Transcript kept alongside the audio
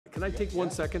Can I take 1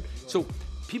 second? So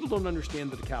people don't understand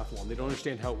the decathlon. They don't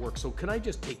understand how it works. So can I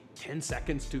just take 10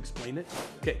 seconds to explain it?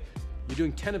 Okay, you're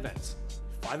doing 10 events.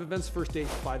 5 events first day,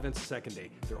 5 events the second day.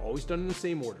 They're always done in the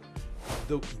same order.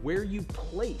 Where you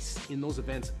place in those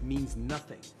events means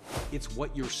nothing. It's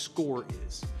what your score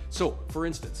is. So, for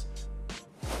instance,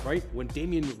 right, when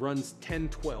Damian runs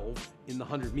 10-12 in the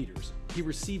 100 meters, he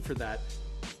received for that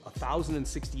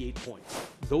 1,068 points.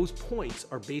 Those points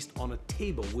are based on a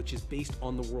table which is based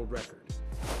on the world record.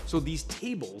 So these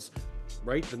tables,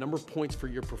 right, the number of points for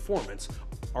your performance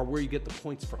are where you get the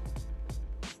points from.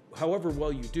 However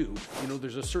well you do,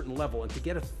 there's a certain level, and to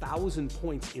get 1,000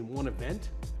 points in one event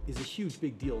is a huge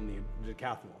big deal in the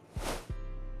decathlon.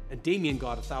 And Damian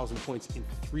got 1,000 points in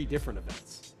 3 different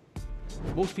events.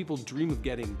 Most people dream of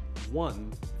getting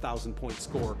 1,000 point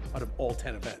score out of all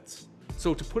 10 events.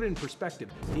 So to put it in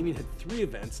perspective, Damian had 3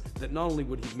 events that not only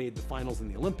would he have made the finals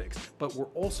in the Olympics, but were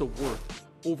also worth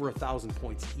over 1,000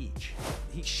 points each.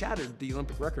 He shattered the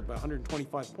Olympic record by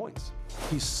 125 points.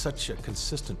 He's such a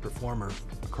consistent performer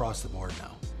across the board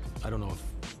now. I don't know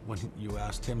if when you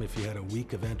asked him if he had a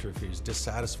weak event or if he was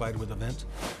dissatisfied with events.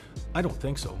 I don't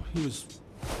think so. He was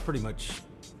pretty much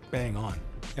bang on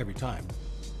every time.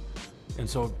 And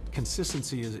so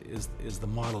consistency is the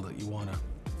model that you want to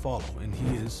follow. And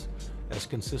he is as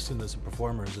consistent as a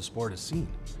performer as the sport has seen.